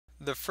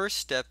The first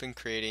step in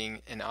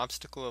creating an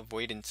obstacle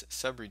avoidance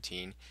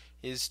subroutine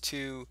is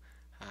to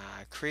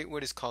create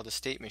what is called a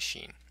state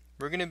machine.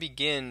 We're going to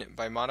begin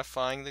by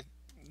modifying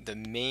the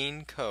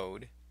main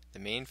code, the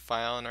main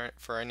file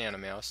for our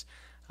NanoMouse,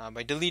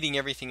 by deleting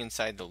everything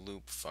inside the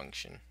loop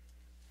function.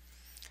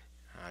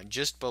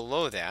 Just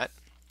below that,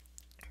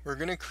 we're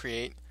going to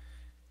create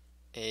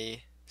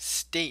a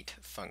state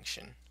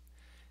function.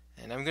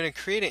 And I'm going to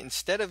create it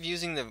instead of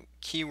using the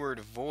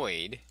keyword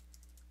void,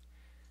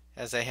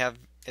 as I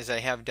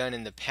have done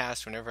in the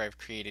past whenever I've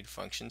created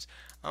functions.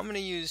 I'm going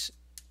to use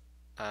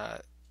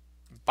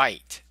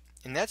byte,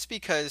 and that's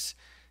because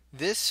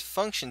this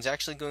function is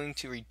actually going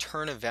to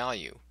return a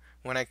value.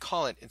 When I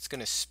call it, it's going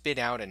to spit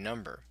out a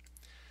number.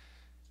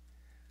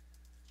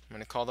 I'm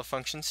going to call the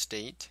function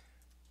state,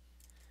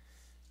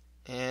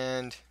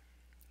 and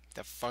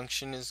the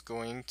function is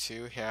going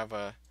to have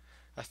a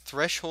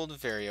threshold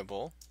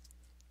variable.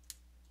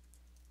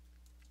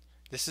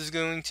 This is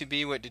going to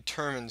be what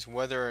determines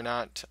whether or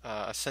not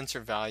a sensor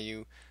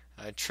value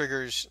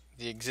triggers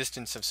the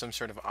existence of some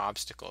sort of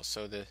obstacle.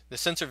 So the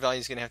sensor value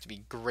is going to have to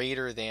be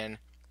greater than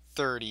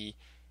 30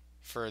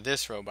 for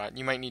this robot.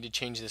 You might need to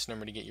change this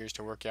number to get yours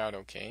to work out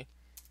okay,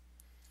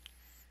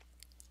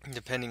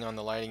 depending on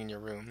the lighting in your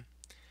room.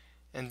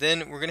 And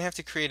then we're going to have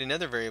to create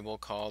another variable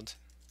called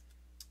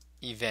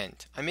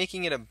event. I'm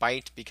making it a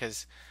byte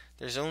because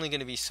there's only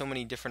going to be so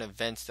many different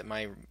events that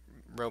my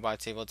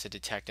robot's able to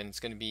detect, and it's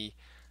going to be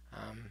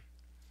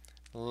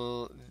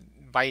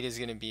byte is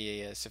going to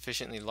be a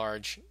sufficiently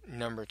large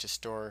number to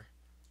store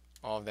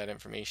all of that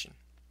information.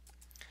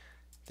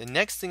 The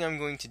next thing I'm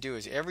going to do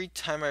is every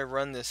time I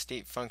run this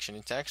state function,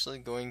 it's actually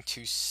going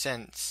to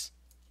sense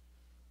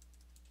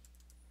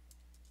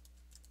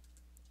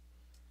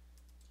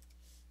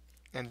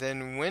and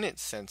then when it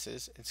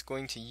senses, it's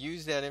going to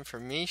use that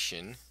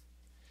information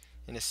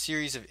in a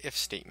series of if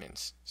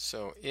statements.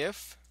 So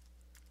if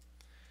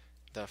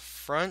the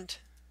front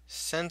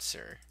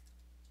sensor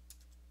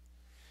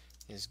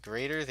is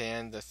greater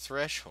than the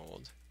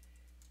threshold,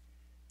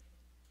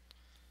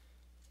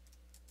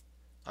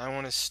 I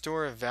want to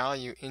store a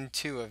value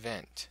into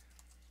event.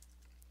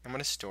 I'm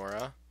going to store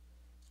a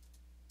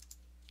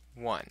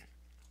 1.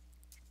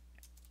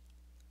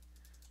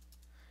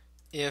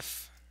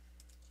 If,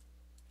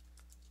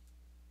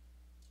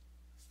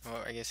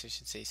 well, I guess I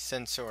should say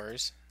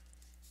sensors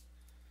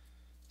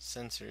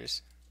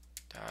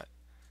dot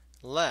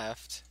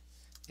left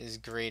is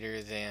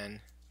greater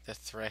than the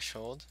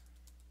threshold,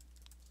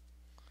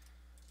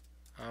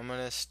 I'm going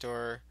to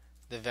store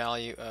the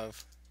value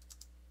of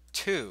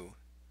 2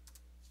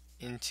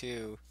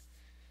 into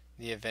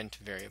the event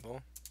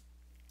variable.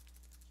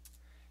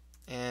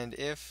 And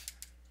if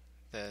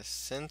the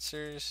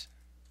sensors,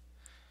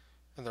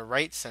 or the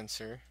right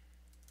sensor,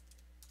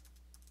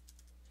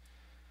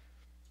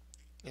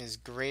 is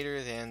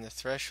greater than the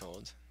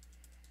threshold,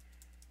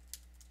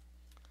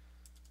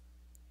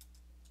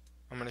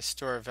 I'm going to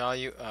store a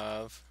value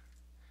of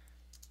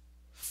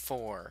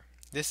 4.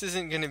 This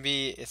isn't going to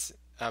be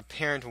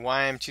apparent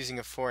why I'm choosing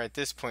a 4 at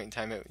this point in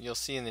time. You'll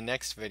see in the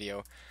next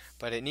video,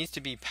 but it needs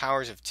to be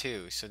powers of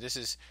 2. So this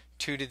is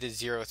 2 to the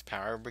 0th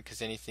power,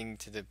 because anything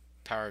to the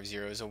power of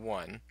 0 is a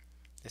 1.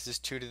 This is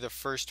 2 to the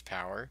first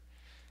power,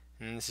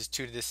 and this is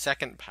 2 to the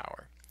second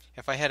power.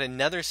 If I had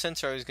another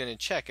sensor I was going to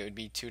check, it would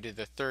be 2 to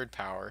the third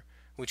power,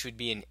 which would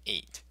be an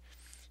 8.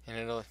 And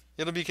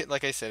it'll be,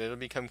 like I said, it'll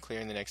become clear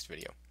in the next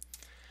video.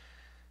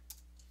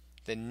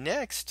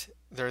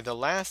 The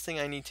last thing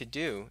I need to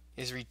do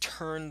is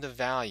return the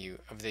value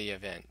of the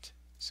event.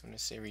 So I'm going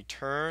to say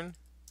return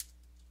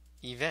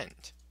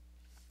event.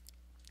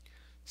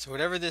 So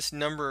whatever this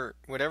number,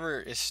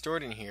 whatever is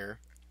stored in here,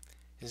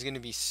 is going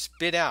to be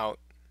spit out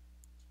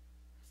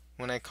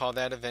when I call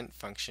that event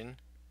function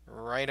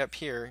right up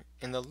here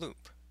in the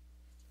loop.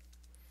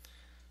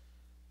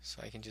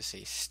 So I can just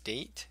say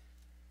state,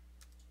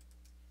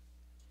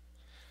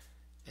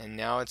 and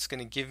now it's going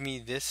to give me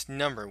this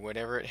number,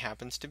 whatever it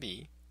happens to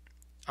be.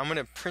 I'm going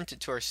to print it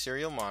to our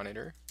serial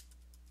monitor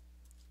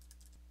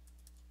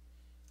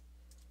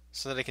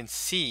so that I can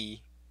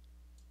see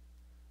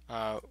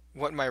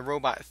what my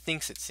robot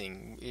thinks it's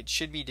seeing. It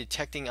should be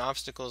detecting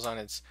obstacles on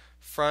its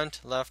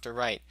front, left, or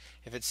right.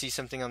 If it sees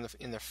something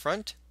in the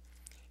front,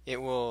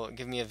 it will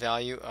give me a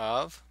value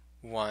of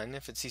 1.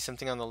 If it sees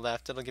something on the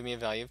left, it'll give me a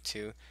value of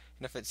 2.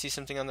 And if it sees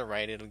something on the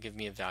right, it'll give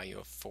me a value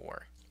of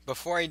 4.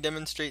 Before I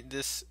demonstrate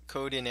this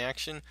code in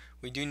action,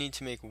 we do need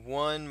to make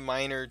one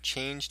minor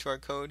change to our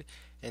code,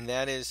 and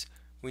that is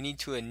we need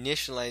to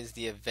initialize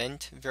the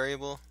event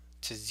variable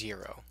to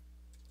 0.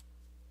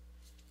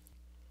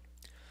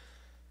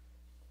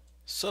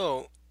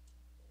 So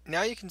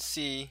now you can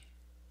see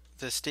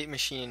the state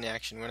machine in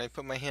action. When I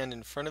put my hand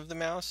in front of the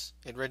mouse,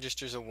 it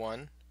registers a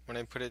 1. When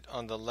I put it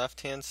on the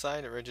left hand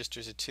side, it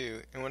registers a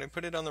 2. And when I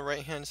put it on the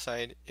right hand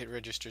side, it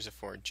registers a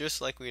 4,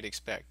 just like we'd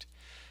expect.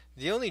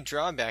 The only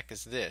drawback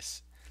is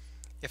this.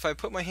 If I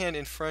put my hand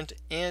in front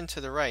and to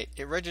the right,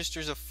 it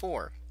registers a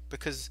 4,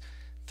 because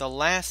the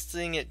last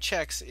thing it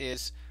checks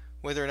is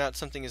whether or not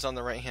something is on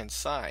the right hand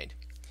side.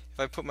 If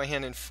I put my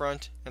hand in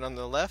front and on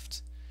the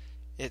left,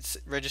 it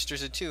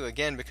registers a 2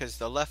 again because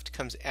the left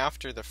comes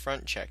after the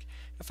front check.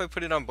 If I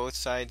put it on both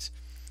sides,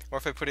 or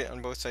if I put it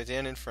on both sides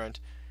and in front,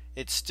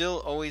 it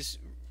still always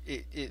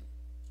it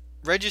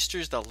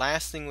registers the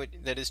last thing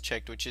that is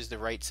checked, which is the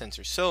right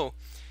sensor. So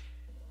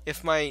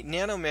if my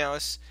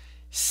NanoMouse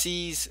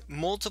sees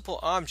multiple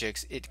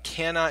objects, it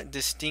cannot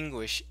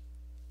distinguish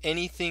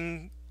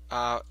anything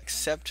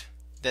except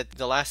that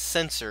the last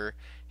sensor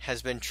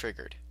has been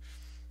triggered.